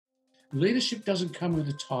Leadership doesn't come with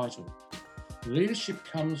a title. Leadership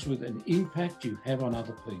comes with an impact you have on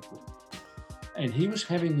other people. And he was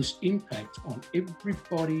having this impact on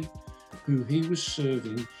everybody who he was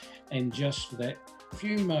serving, and just for that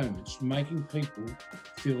few moments, making people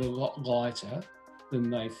feel a lot lighter than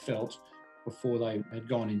they felt before they had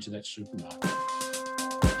gone into that supermarket.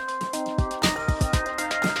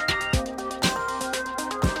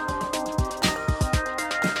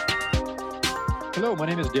 Hello, my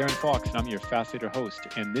name is Darren Fox, and I'm your Fast Leader host.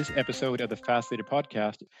 And this episode of the Fast Leader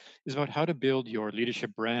podcast is about how to build your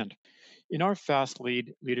leadership brand. In our Fast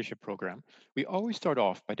Lead leadership program, we always start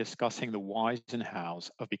off by discussing the whys and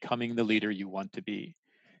hows of becoming the leader you want to be.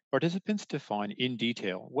 Participants define in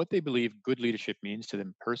detail what they believe good leadership means to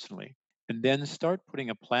them personally, and then start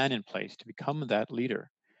putting a plan in place to become that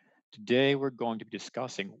leader. Today, we're going to be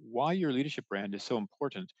discussing why your leadership brand is so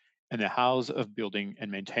important and the hows of building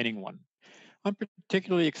and maintaining one. I'm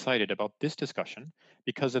particularly excited about this discussion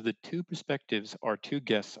because of the two perspectives our two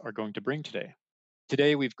guests are going to bring today.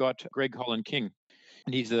 Today, we've got Greg Holland King,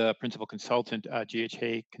 and he's the principal consultant at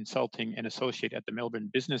GHA Consulting and associate at the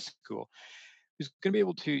Melbourne Business School, who's going to be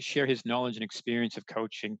able to share his knowledge and experience of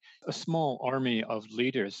coaching a small army of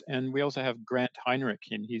leaders. And we also have Grant Heinrich,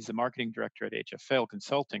 and he's the marketing director at HFL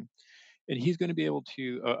Consulting. And he's going to be able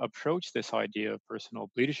to approach this idea of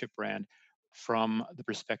personal leadership brand from the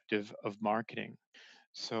perspective of marketing.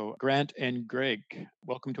 So, Grant and Greg,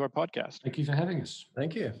 welcome to our podcast. Thank you for having us.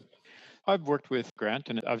 Thank you. I've worked with Grant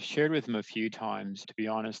and I've shared with him a few times, to be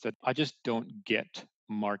honest, that I just don't get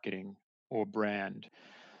marketing or brand.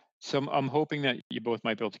 So I'm hoping that you both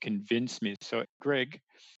might be able to convince me. So, Greg,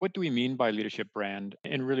 what do we mean by leadership brand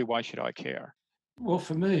and really why should I care? Well,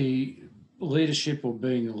 for me, leadership or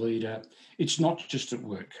being a leader, it's not just at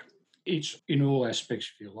work. It's in all aspects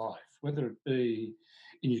of your life, whether it be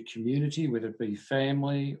in your community, whether it be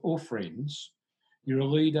family or friends. You're a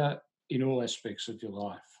leader in all aspects of your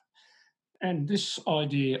life. And this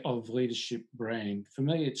idea of leadership brand, for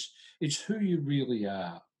me, it's who you really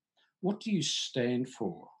are. What do you stand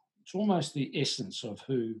for? It's almost the essence of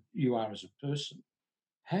who you are as a person.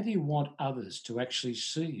 How do you want others to actually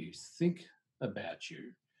see you, think about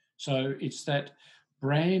you? So it's that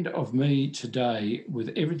brand of me today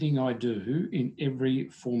with everything I do in every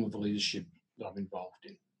form of leadership that I'm involved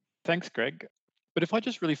in. Thanks, Greg. But if I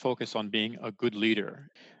just really focus on being a good leader,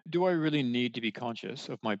 do I really need to be conscious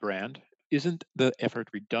of my brand? Isn't the effort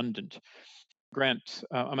redundant? Grant,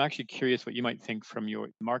 I'm actually curious what you might think from your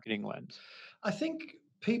marketing lens. I think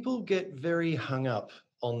people get very hung up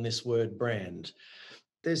on this word brand.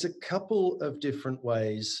 There's a couple of different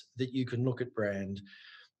ways that you can look at brand.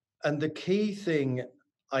 And the key thing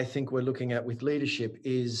I think we're looking at with leadership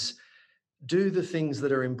is do the things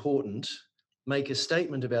that are important, make a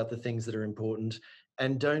statement about the things that are important,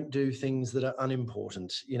 and don't do things that are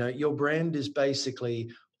unimportant. You know, your brand is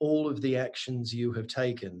basically all of the actions you have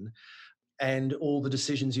taken and all the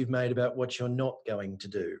decisions you've made about what you're not going to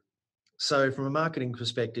do. So, from a marketing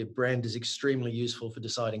perspective, brand is extremely useful for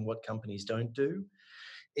deciding what companies don't do.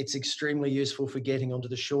 It's extremely useful for getting onto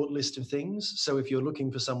the short list of things. So, if you're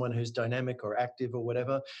looking for someone who's dynamic or active or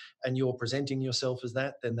whatever, and you're presenting yourself as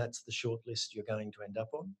that, then that's the short list you're going to end up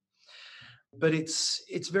on. But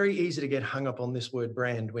it's very easy to get hung up on this word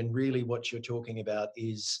brand when really what you're talking about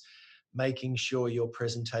is making sure your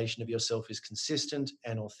presentation of yourself is consistent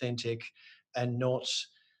and authentic and not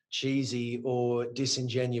cheesy or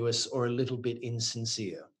disingenuous or a little bit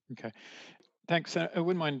insincere. Okay, thanks. I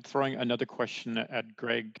wouldn't mind throwing another question at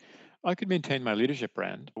Greg. I could maintain my leadership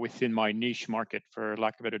brand within my niche market, for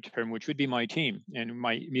lack of a better term, which would be my team and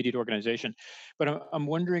my immediate organization. But I'm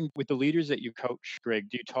wondering, with the leaders that you coach, Greg,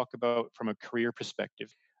 do you talk about from a career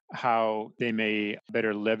perspective how they may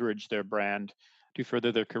better leverage their brand to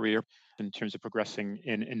further their career in terms of progressing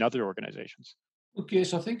in other organizations? Look,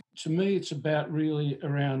 yes, I think to me it's about really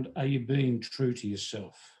around, are you being true to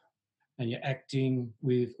yourself and you're acting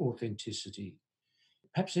with authenticity?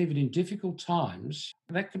 Perhaps even in difficult times,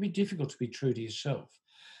 that can be difficult to be true to yourself.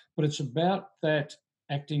 But it's about that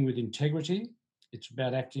acting with integrity, it's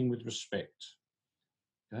about acting with respect.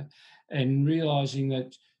 Okay? And realizing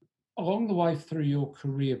that along the way through your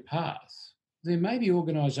career path, there may be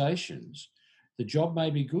organizations, the job may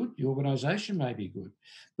be good, the organization may be good,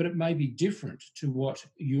 but it may be different to what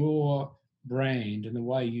your brand and the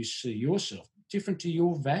way you see yourself, different to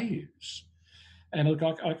your values. And look,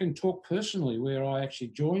 I can talk personally where I actually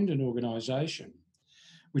joined an organisation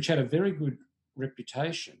which had a very good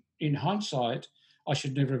reputation. In hindsight, I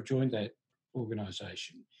should never have joined that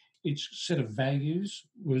organisation. Its set of values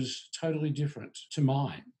was totally different to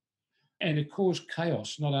mine. And it caused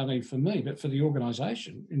chaos, not only for me, but for the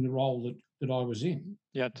organisation in the role that I was in.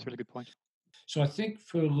 Yeah, that's a really good point. So I think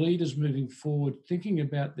for leaders moving forward, thinking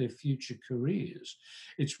about their future careers,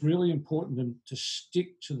 it's really important for them to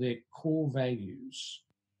stick to their core values,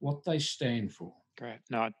 what they stand for. Great.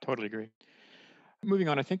 No, I totally agree. Moving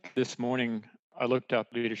on, I think this morning I looked up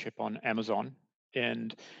leadership on Amazon,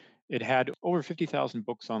 and it had over 50,000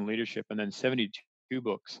 books on leadership and then 72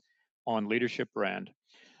 books on leadership brand.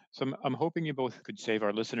 So I'm hoping you both could save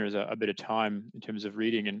our listeners a bit of time in terms of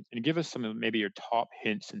reading and give us some of maybe your top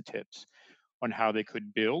hints and tips on how they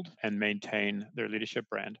could build and maintain their leadership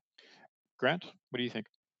brand. Grant, what do you think?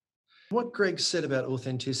 What Greg said about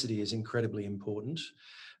authenticity is incredibly important.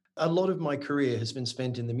 A lot of my career has been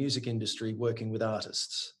spent in the music industry working with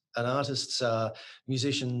artists, and artists are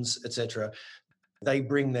musicians, etc. They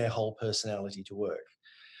bring their whole personality to work.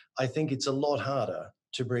 I think it's a lot harder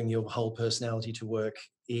to bring your whole personality to work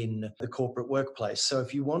in the corporate workplace. So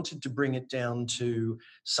if you wanted to bring it down to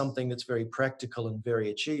something that's very practical and very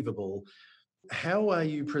achievable, how are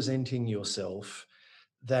you presenting yourself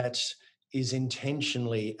that is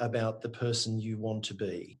intentionally about the person you want to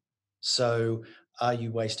be? So are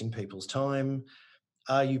you wasting people's time?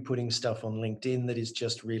 Are you putting stuff on LinkedIn that is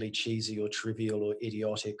just really cheesy or trivial or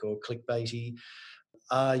idiotic or clickbaity?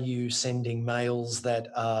 Are you sending mails that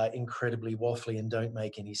are incredibly waffly and don't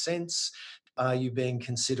make any sense? Are you being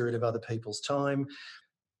considerate of other people's time?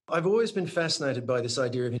 I've always been fascinated by this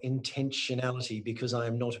idea of intentionality because I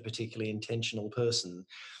am not a particularly intentional person.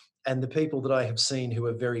 And the people that I have seen who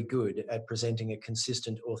are very good at presenting a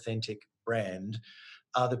consistent, authentic brand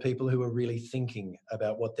are the people who are really thinking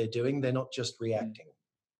about what they're doing. They're not just reacting.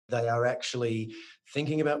 They are actually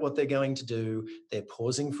thinking about what they're going to do. They're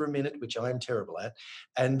pausing for a minute, which I'm terrible at,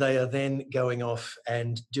 and they are then going off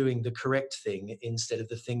and doing the correct thing instead of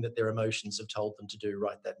the thing that their emotions have told them to do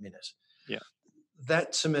right that minute. Yeah.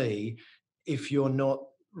 That to me, if you're not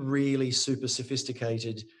really super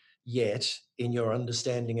sophisticated yet in your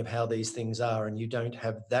understanding of how these things are and you don't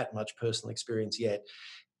have that much personal experience yet,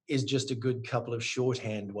 is just a good couple of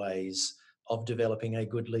shorthand ways of developing a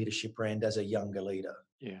good leadership brand as a younger leader.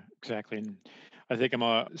 Yeah, exactly. And I think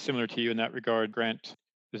I'm similar to you in that regard, Grant.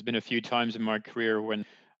 There's been a few times in my career when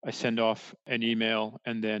I send off an email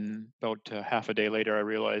and then about half a day later, I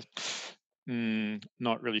realized,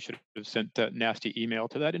 not really should have sent that nasty email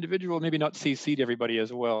to that individual. Maybe not CC'd everybody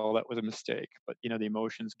as well. That was a mistake. But the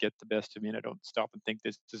emotions get the best of me, and I don't stop and think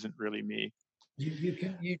this isn't really me. You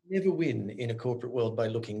never win in a corporate world by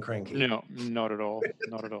looking cranky. No, not at all.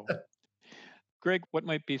 Not at all. Greg, what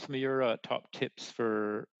might be some of your top tips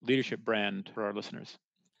for leadership brand for our listeners?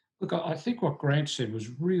 Look, I think what Grant said was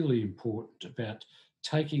really important about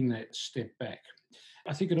taking that step back.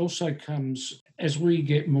 I think it also comes as we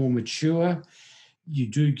get more mature, you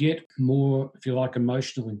do get more, if you like,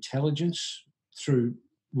 emotional intelligence through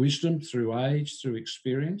wisdom, through age, through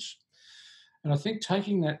experience. And I think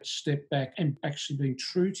taking that step back and actually being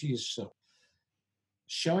true to yourself,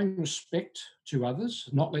 showing respect to others,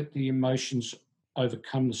 not let the emotions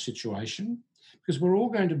overcome the situation, because we're all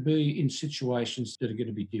going to be in situations that are going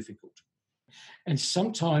to be difficult. And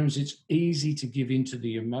sometimes it's easy to give into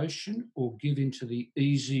the emotion or give into the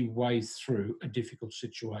easy way through a difficult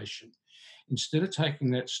situation. Instead of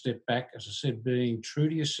taking that step back, as I said, being true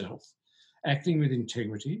to yourself, acting with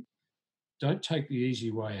integrity, don't take the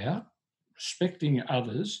easy way out, respecting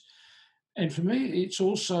others. And for me, it's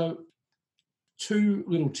also two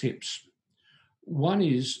little tips. One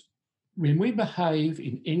is when we behave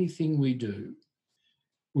in anything we do,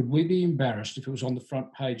 would we be embarrassed if it was on the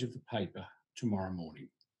front page of the paper tomorrow morning?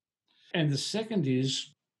 And the second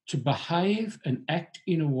is to behave and act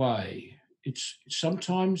in a way. It's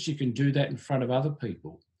sometimes you can do that in front of other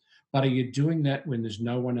people, but are you doing that when there's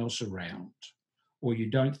no one else around, or you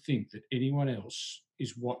don't think that anyone else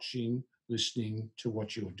is watching, listening to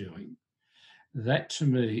what you're doing? That to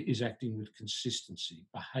me is acting with consistency,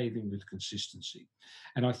 behaving with consistency.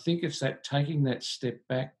 And I think it's that taking that step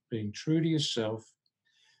back, being true to yourself,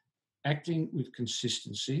 acting with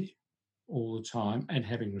consistency all the time, and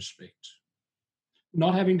having respect.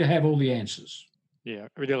 Not having to have all the answers. Yeah,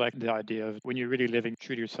 I really like the idea of when you're really living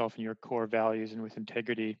true to yourself and your core values and with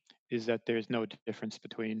integrity, is that there's no difference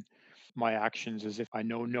between my actions as if I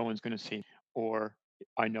know no one's going to see me, or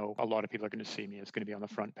I know a lot of people are going to see me. It's going to be on the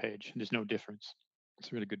front page. There's no difference.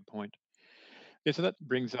 It's a really good point. Okay, so that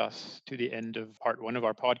brings us to the end of part one of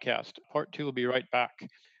our podcast. Part two will be right back.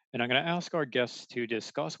 And I'm going to ask our guests to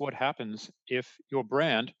discuss what happens if your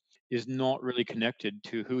brand is not really connected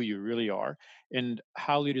to who you really are and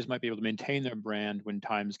how leaders might be able to maintain their brand when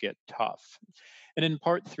times get tough. And in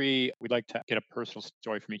part three, we'd like to get a personal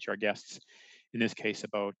story from each of our guests, in this case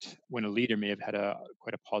about when a leader may have had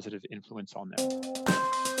quite a positive influence on them.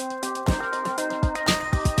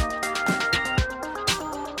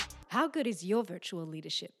 How good is your virtual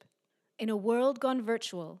leadership? In a world gone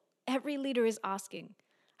virtual, every leader is asking,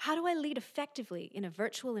 how do I lead effectively in a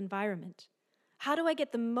virtual environment? How do I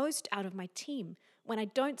get the most out of my team when I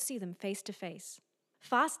don't see them face to face?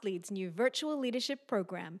 FastLead's new virtual leadership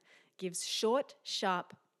program gives short,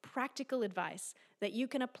 sharp, practical advice that you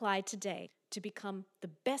can apply today to become the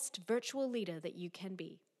best virtual leader that you can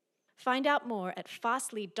be. Find out more at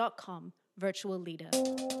fastlead.com/virtual leader.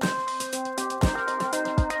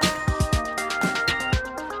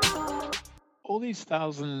 All these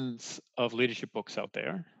thousands of leadership books out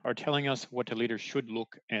there are telling us what a leader should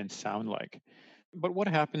look and sound like. But what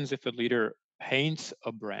happens if a leader paints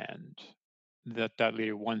a brand that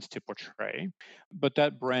leader wants to portray, but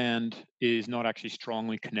that brand is not actually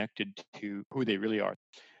strongly connected to who they really are?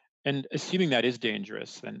 And assuming that is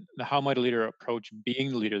dangerous, then how might a leader approach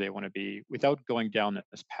being the leader they want to be without going down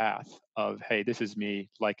this path of, hey, this is me,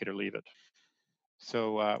 like it or leave it?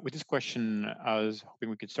 So with this question, I was hoping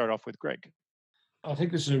we could start off with Greg. I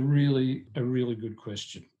think this is a really good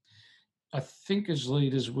question. I think as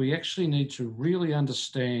leaders, we actually need to really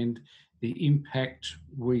understand the impact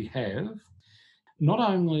we have, not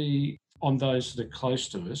only on those that are close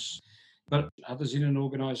to us, but others in an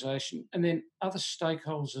organisation, and then other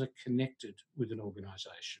stakeholders that are connected with an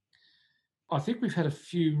organisation. I think we've had a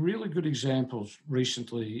few really good examples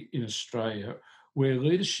recently in Australia where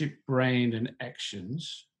leadership brand and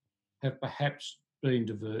actions have perhaps been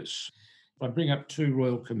diverse. I bring up two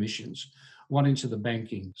royal commissions, one into the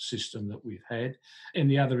banking system that we've had and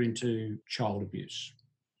the other into child abuse.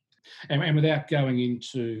 And without going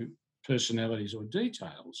into personalities or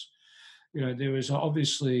details, there was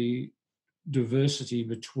obviously diversity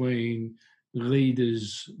between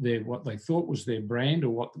leaders, what they thought was their brand or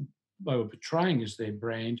what they were portraying as their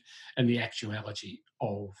brand, and the actuality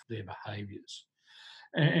of their behaviours.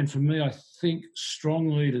 And for me, I think strong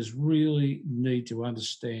leaders really need to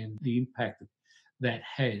understand the impact that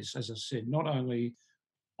has, as I said, not only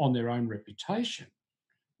on their own reputation,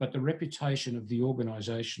 but the reputation of the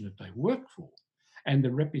organisation that they work for and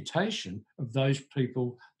the reputation of those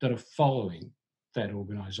people that are following that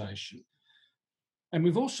organisation. And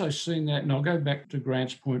we've also seen that, and I'll go back to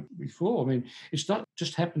Grant's point before, I mean, it's not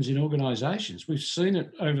just happens in organisations. We've seen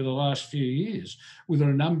it over the last few years with a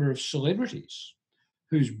number of celebrities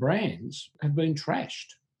whose brands have been trashed.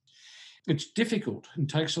 It's difficult and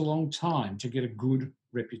takes a long time to get a good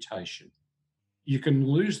reputation. You can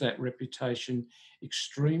lose that reputation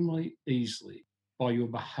extremely easily by your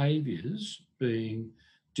behaviours being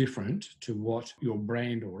different to what your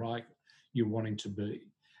brand or you're wanting to be.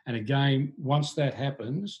 And again, once that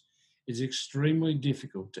happens, it's extremely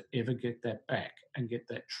difficult to ever get that back and get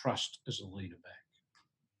that trust as a leader back.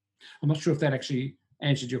 I'm not sure if that actually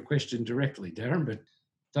answered your question directly, Darren, but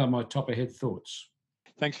they're my top ahead thoughts.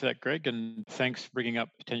 Thanks for that, Greg, and thanks for bringing up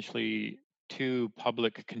potentially two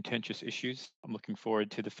public contentious issues. I'm looking forward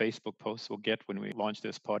to the Facebook posts we'll get when we launch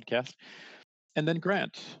this podcast. And then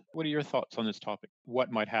Grant, what are your thoughts on this topic? What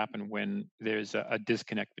might happen when there's a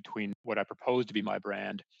disconnect between what I propose to be my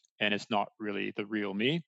brand and it's not really the real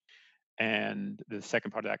me? And the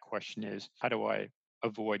second part of that question is, how do I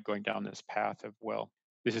avoid going down this path of, well,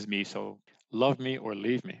 this is me, so love me or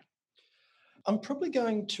leave me? I'm probably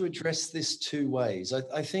going to address this two ways.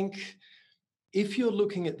 I think if you're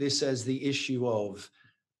looking at this as the issue of,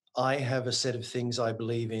 I have a set of things I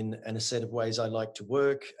believe in and a set of ways I like to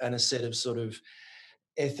work and a set of sort of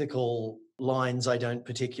ethical lines I don't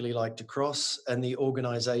particularly like to cross, and the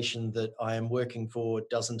organization that I am working for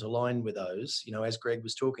doesn't align with those, as Greg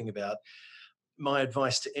was talking about, my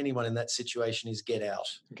advice to anyone in that situation is get out.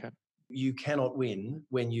 Okay. You cannot win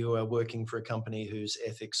when you are working for a company whose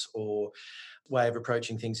ethics or way of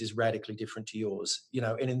approaching things is radically different to yours.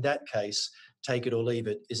 And in that case, take it or leave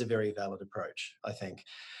it is a very valid approach, I think.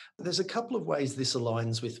 There's a couple of ways this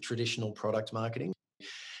aligns with traditional product marketing.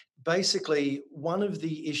 Basically, one of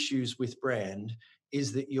the issues with brand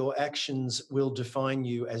is that your actions will define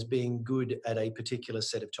you as being good at a particular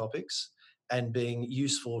set of topics and being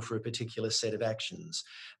useful for a particular set of actions.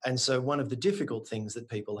 And so one of the difficult things that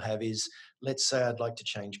people have is, let's say I'd like to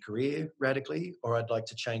change career radically, or I'd like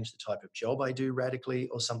to change the type of job I do radically,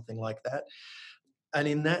 or something like that. And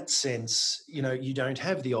in that sense, you don't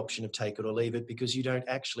have the option of take it or leave it because you don't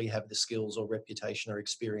actually have the skills or reputation or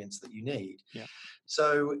experience that you need. Yeah.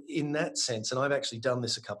 So in that sense, and I've actually done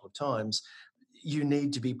this a couple of times, you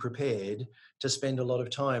need to be prepared to spend a lot of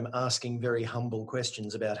time asking very humble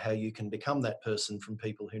questions about how you can become that person from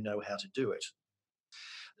people who know how to do it.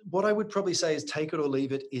 What I would probably say is take it or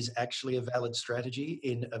leave it is actually a valid strategy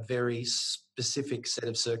in a very specific set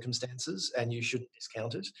of circumstances, and you shouldn't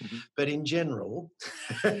discount it. Mm-hmm. But in general,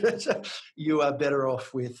 you are better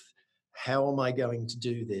off with how am I going to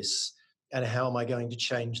do this and how am I going to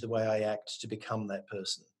change the way I act to become that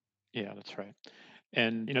person? Yeah, that's right.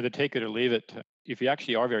 And the take it or leave it, if you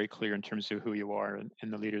actually are very clear in terms of who you are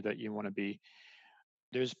and the leader that you want to be,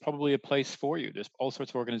 there's probably a place for you. There's all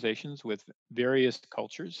sorts of organizations with various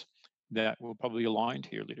cultures that will probably align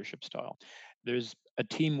to your leadership style. There's a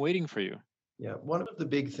team waiting for you. Yeah, one of the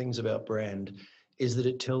big things about brand is that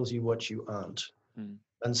it tells you what you aren't. Mm,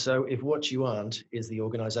 And so if what you aren't is the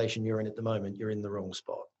organization you're in at the moment, you're in the wrong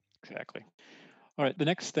spot. exactly. All right. The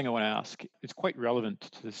next thing I want to ask, it's quite relevant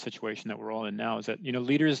to the situation that we're all in now, is that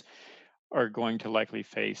leaders are going to likely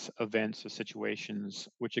face events or situations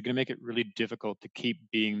which are going to make it really difficult to keep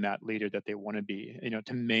being that leader that they want to be,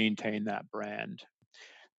 to maintain that brand,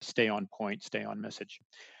 stay on point, stay on message.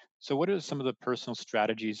 So, what are some of the personal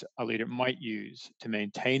strategies a leader might use to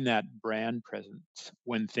maintain that brand presence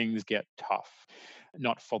when things get tough,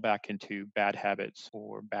 not fall back into bad habits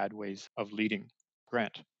or bad ways of leading?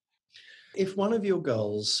 Grant. If one of your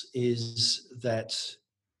goals is that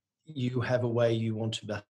you have a way you want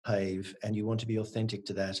to behave and you want to be authentic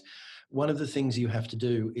to that, one of the things you have to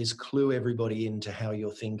do is clue everybody into how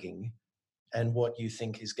you're thinking and what you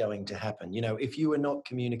think is going to happen. If you are not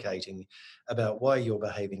communicating about why you're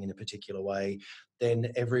behaving in a particular way,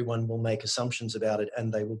 then everyone will make assumptions about it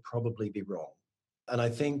and they will probably be wrong. And I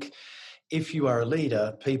think if you are a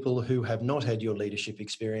leader, people who have not had your leadership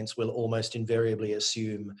experience will almost invariably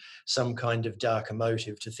assume some kind of darker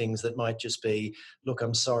motive to things that might just be, look,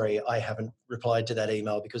 I'm sorry, I haven't replied to that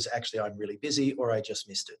email because actually I'm really busy or I just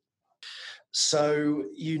missed it. So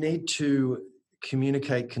you need to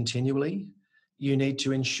communicate continually. You need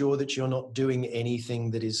to ensure that you're not doing anything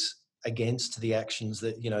that is against the actions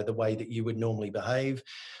that, the way that you would normally behave.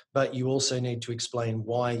 But you also need to explain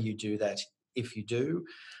why you do that if you do.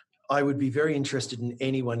 I would be very interested in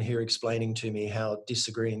anyone here explaining to me how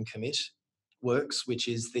disagree and commit works, which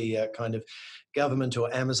is the kind of government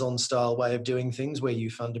or Amazon style way of doing things where you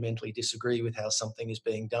fundamentally disagree with how something is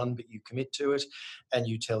being done, but you commit to it and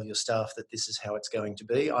you tell your staff that this is how it's going to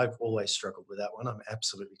be. I've always struggled with that one. I'm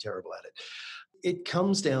absolutely terrible at it. It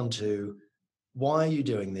comes down to why are you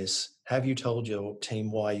doing this? Have you told your team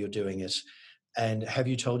why you're doing it? And have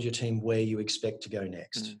you told your team where you expect to go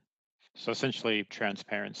next? Mm. So, essentially,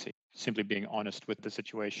 transparency, simply being honest with the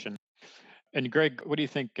situation. And Greg, what do you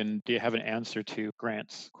think? And do you have an answer to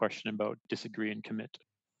Grant's question about disagree and commit?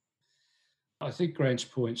 I think Grant's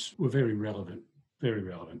points were very relevant, very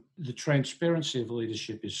relevant. The transparency of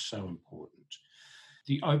leadership is so important.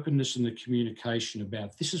 The openness and the communication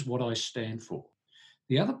about this is what I stand for.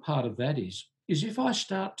 The other part of that is if I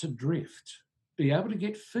start to drift, be able to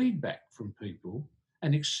get feedback from people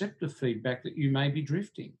and accept the feedback that you may be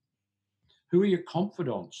drifting. Who are your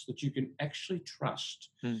confidants that you can actually trust?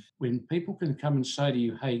 Mm. When people can come and say to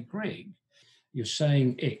you, hey, Greg, you're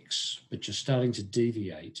saying X, but you're starting to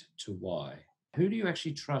deviate to Y. Who do you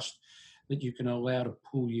actually trust that you can allow to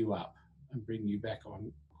pull you up and bring you back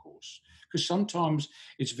on course? Because sometimes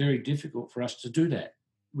it's very difficult for us to do that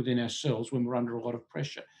within ourselves when we're under a lot of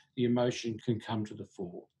pressure. The emotion can come to the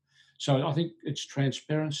fore. So I think it's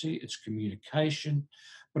transparency, it's communication,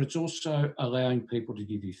 but it's also allowing people to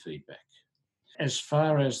give you feedback. As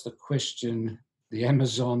far as the question, the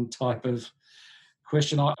Amazon type of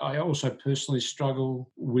question, I also personally struggle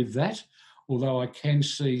with that, although I can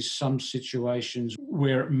see some situations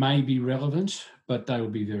where it may be relevant, but they will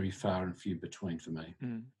be very far and few between for me.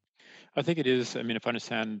 Mm. I think it is. I mean, if I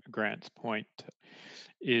understand Grant's point,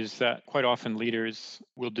 is that quite often leaders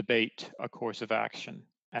will debate a course of action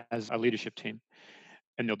as a leadership team.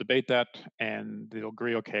 And they'll debate that and they'll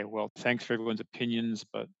agree, okay, well, thanks for everyone's opinions,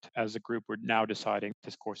 but as a group, we're now deciding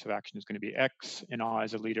this course of action is going to be X. And I,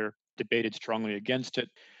 as a leader, debated strongly against it.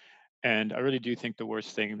 And I really do think the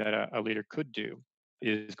worst thing that a leader could do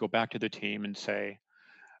is go back to the team and say,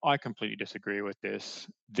 I completely disagree with this.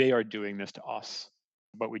 They are doing this to us,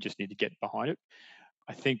 but we just need to get behind it.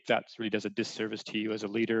 I think that really does a disservice to you as a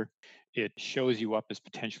leader. It shows you up as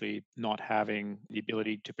potentially not having the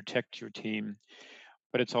ability to protect your team,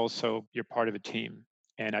 but it's also you're part of a team.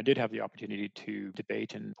 And I did have the opportunity to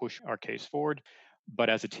debate and push our case forward. But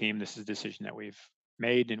as a team, this is a decision that we've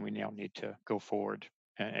made, and we now need to go forward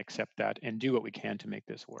and accept that and do what we can to make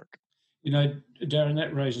this work. You know, Darren,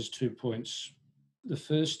 that raises 2 points. The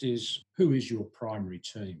first is, who is your primary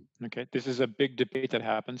team? Okay, this is a big debate that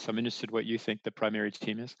happens. So I'm interested what you think the primary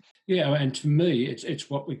team is. Yeah, and to me, it's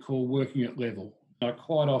what we call working at level. I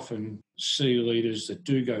quite often see leaders that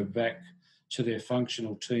do go back to their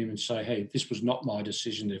functional team and say, hey, this was not my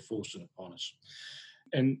decision, they're forced it upon us.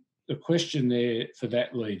 And the question there for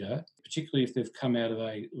that leader, particularly if they've come out of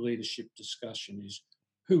a leadership discussion, is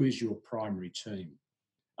who is your primary team?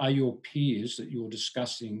 Are your peers that you're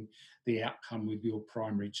discussing the outcome with your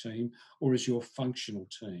primary team, or is your functional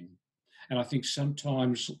team? And I think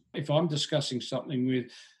sometimes if I'm discussing something with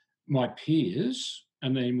my peers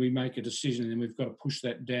and then we make a decision and then we've got to push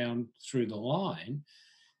that down through the line,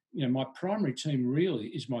 you know, my primary team really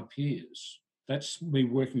is my peers. That's me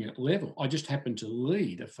working at level. I just happen to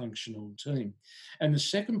lead a functional team. And the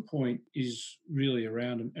second point is really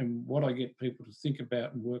around, and what I get people to think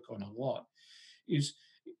about and work on a lot is,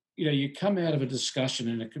 you know, you come out of a discussion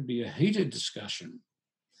and it could be a heated discussion.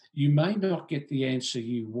 You may not get the answer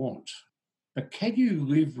you want, but can you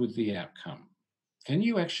live with the outcome? Can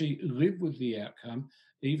you actually live with the outcome,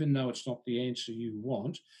 even though it's not the answer you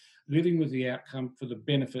want, living with the outcome for the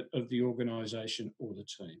benefit of the organisation or the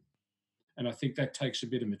team? And I think that takes a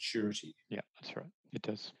bit of maturity. Yeah, that's right. It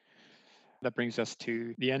does. That brings us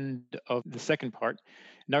to the end of the second part.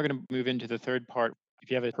 Now we're going to move into the third part. If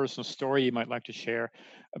you have a personal story you might like to share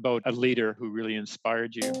about a leader who really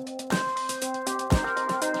inspired you.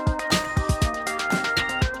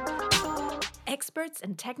 Experts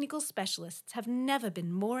and technical specialists have never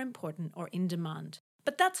been more important or in demand,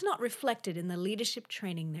 but that's not reflected in the leadership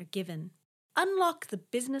training they're given. Unlock the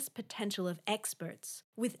business potential of experts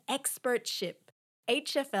with Expertship,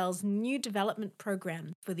 HFL's new development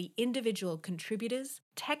program for the individual contributors,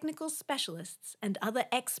 technical specialists, and other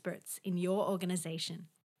experts in your organization.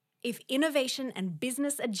 If innovation and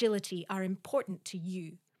business agility are important to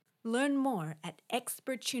you, learn more at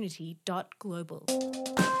expertunity.global.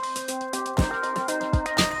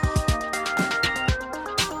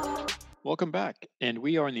 Welcome back. And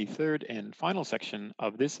we are in the third and final section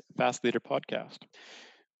of this Fast Leader podcast.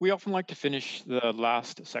 We often like to finish the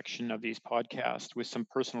last section of these podcasts with some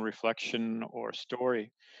personal reflection or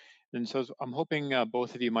story. And so I'm hoping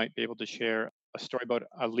both of you might be able to share a story about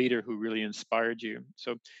a leader who really inspired you.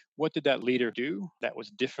 So what did that leader do that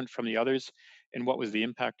was different from the others, and what was the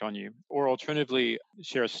impact on you? Or alternatively,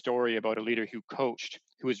 share a story about a leader who coached,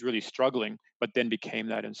 who was really struggling, but then became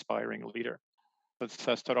that inspiring leader. Let's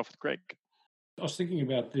start off with Greg. I was thinking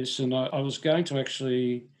about this, and I was going to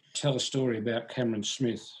actually tell a story about Cameron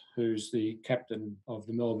Smith, who's the captain of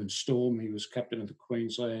the Melbourne Storm. He was captain of the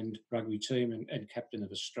Queensland rugby team and captain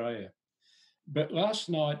of Australia. But last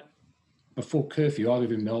night, before curfew, I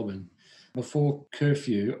live in Melbourne, before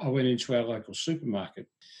curfew, I went into our local supermarket.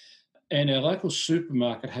 And our local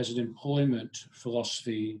supermarket has an employment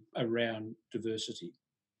philosophy around diversity.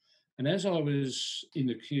 And as I was in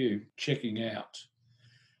the queue checking out,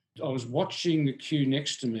 I was watching the queue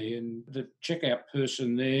next to me, and the checkout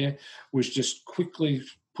person there was just quickly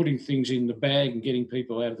putting things in the bag and getting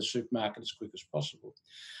people out of the supermarket as quick as possible.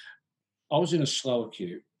 I was in a slower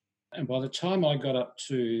queue, and by the time I got up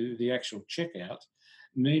to the actual checkout,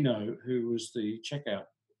 Nino, who was the checkout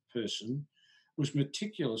person, was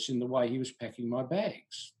meticulous in the way he was packing my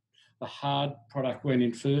bags. The hard product went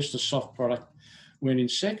in first, the soft product went in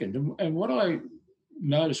second. And what I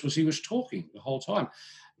noticed was he was talking the whole time,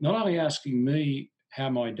 not only asking me how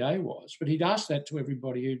my day was, but he'd asked that to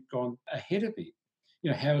everybody who'd gone ahead of me. You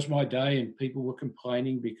know, how was my day? And people were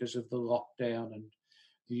complaining because of the lockdown and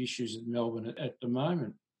the issues in Melbourne at the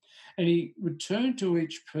moment. And he would turn to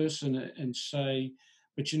each person and say,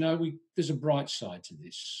 but you know, there's a bright side to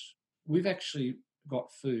this. We've actually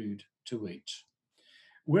got food to eat.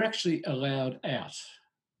 We're actually allowed out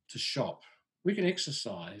to shop. We can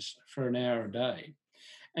exercise for an hour a day.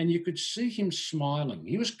 And you could see him smiling.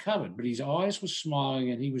 He was covered, but his eyes were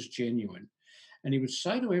smiling and he was genuine. And he would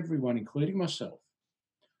say to everyone, including myself,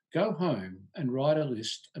 go home and write a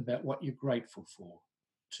list about what you're grateful for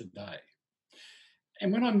today.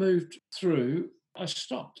 And when I moved through, I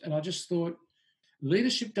stopped and I just thought,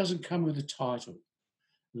 leadership doesn't come with a title.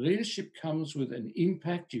 Leadership comes with an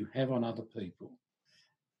impact you have on other people.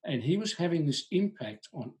 And he was having this impact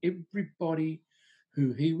on everybody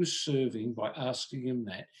who he was serving by asking him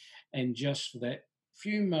that. And just for that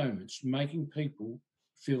few moments, making people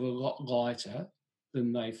feel a lot lighter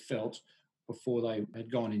than they felt before they had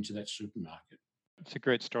gone into that supermarket. It's a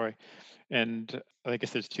great story. And I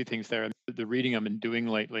guess there's two things there. The reading I'm been doing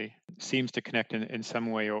lately seems to connect in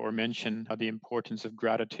some way or mention the importance of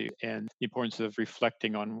gratitude and the importance of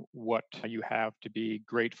reflecting on what you have to be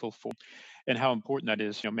grateful for and how important that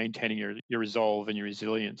is, maintaining your resolve and your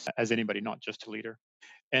resilience as anybody, not just a leader.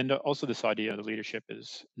 And also this idea that leadership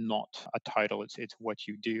is not a title, it's what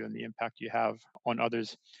you do and the impact you have on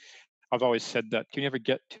others. I've always said that you never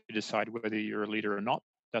get to decide whether you're a leader or not.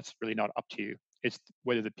 That's really not up to you. It's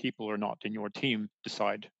whether the people or not in your team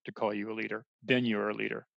decide to call you a leader. Then you're a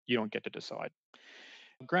leader. You don't get to decide.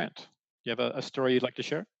 Grant, you have a story you'd like to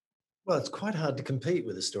share? Well, it's quite hard to compete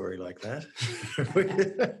with a story like that.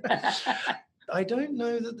 I don't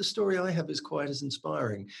know that the story I have is quite as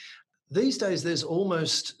inspiring. These days, there's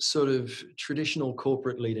almost sort of traditional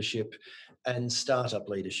corporate leadership and startup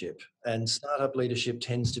leadership. And startup leadership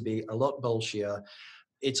tends to be a lot bolshier.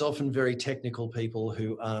 It's often very technical people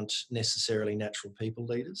who aren't necessarily natural people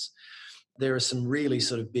leaders. There are some really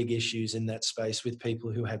sort of big issues in that space with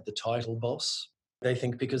people who have the title boss. They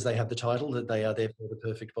think because they have the title that they are therefore the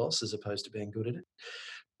perfect boss as opposed to being good at it.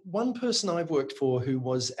 One person I've worked for who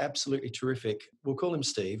was absolutely terrific, we'll call him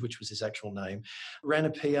Steve, which was his actual name, ran a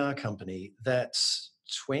PR company that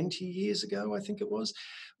 20 years ago, I think it was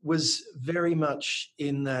very much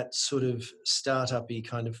in that sort of startup-y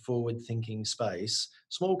kind of forward-thinking space.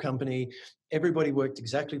 Small company, everybody worked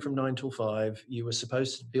exactly from 9 till 5. You were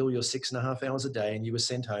supposed to bill your 6.5 hours a day and you were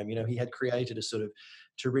sent home. He had created a sort of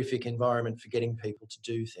terrific environment for getting people to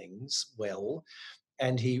do things well.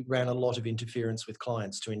 And he ran a lot of interference with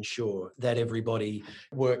clients to ensure that everybody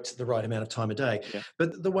worked the right amount of time a day. Yeah.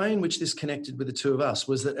 But the way in which this connected with the two of us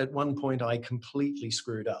was that at one point I completely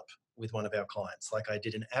screwed up with one of our clients. Like I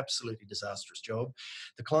did an absolutely disastrous job.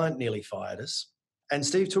 The client nearly fired us. And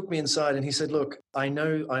Steve took me inside and he said, look, I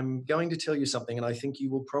know I'm going to tell you something and I think you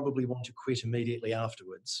will probably want to quit immediately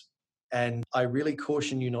afterwards. And I really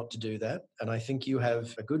caution you not to do that. And I think you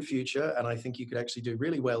have a good future and I think you could actually do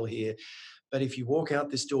really well here. But if you walk out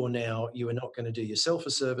this door now, you are not going to do yourself a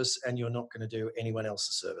service and you're not going to do anyone else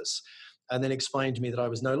a service. And then explained to me that I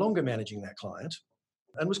was no longer managing that client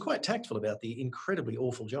and was quite tactful about the incredibly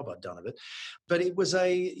awful job I'd done of it. But it was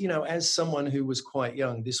as someone who was quite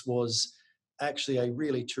young, this was actually a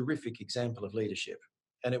really terrific example of leadership.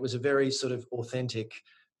 And it was a very sort of authentic,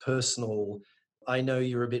 personal, I know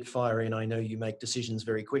you're a bit fiery and I know you make decisions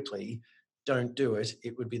very quickly. Don't do it.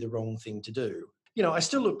 It would be the wrong thing to do. I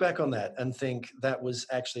still look back on that and think that was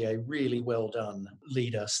actually a really well done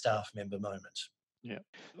leader, staff member moment. Yeah.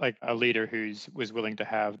 Like a leader was willing to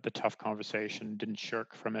have the tough conversation, didn't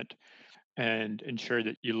shirk from it, and ensure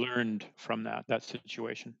that you learned from that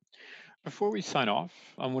situation. Before we sign off,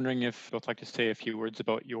 I'm wondering if you'd like to say a few words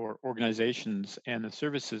about your organizations and the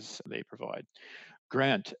services they provide.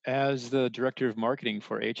 Grant, as the Director of Marketing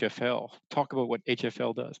for HFL, talk about what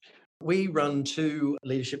HFL does. We run 2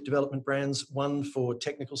 leadership development brands, one for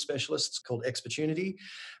technical specialists called Expertunity,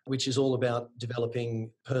 which is all about developing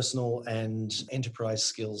personal and enterprise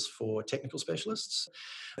skills for technical specialists.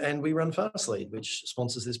 And we run FastLead, which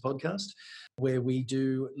sponsors this podcast, where we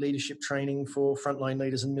do leadership training for frontline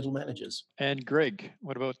leaders and middle managers. And Greg,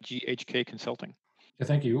 what about GHK Consulting?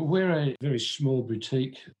 Thank you. We're a very small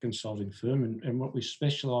boutique consulting firm, and what we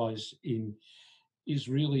specialise in is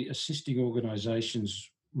really assisting organisations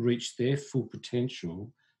reach their full potential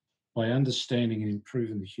by understanding and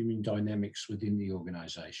improving the human dynamics within the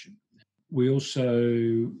organisation. We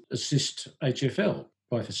also assist HFL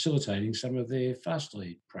by facilitating some of their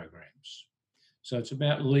FastLead programs. So it's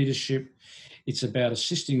about leadership. It's about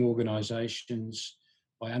assisting organisations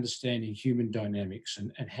by understanding human dynamics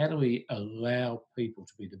and how do we allow people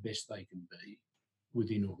to be the best they can be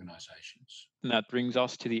within organisations. And that brings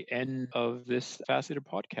us to the end of this Fast Leader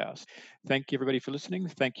podcast. Thank you, everybody, for listening.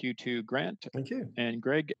 Thank you to Grant. Thank you. And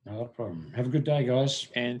Greg. Not a problem. Have a good day, guys.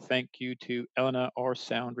 And thank you to Elena, our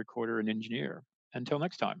sound recorder and engineer. Until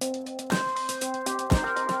next time.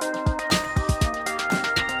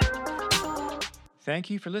 Thank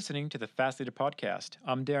you for listening to the Fast Leader podcast.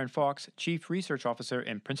 I'm Darren Fox, Chief Research Officer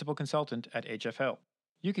and Principal Consultant at HFL.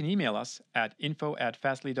 You can email us at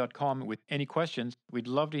info@fastlead.com with any questions. We'd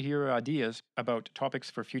love to hear your ideas about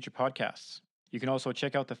topics for future podcasts. You can also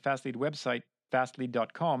check out the FastLead website,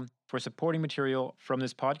 fastlead.com, for supporting material from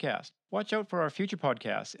this podcast. Watch out for our future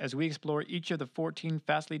podcasts as we explore each of the 14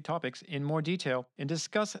 FastLead topics in more detail and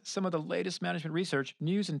discuss some of the latest management research,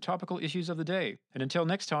 news, and topical issues of the day. And until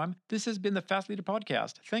next time, this has been the Fast Leader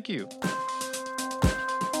podcast. Thank you.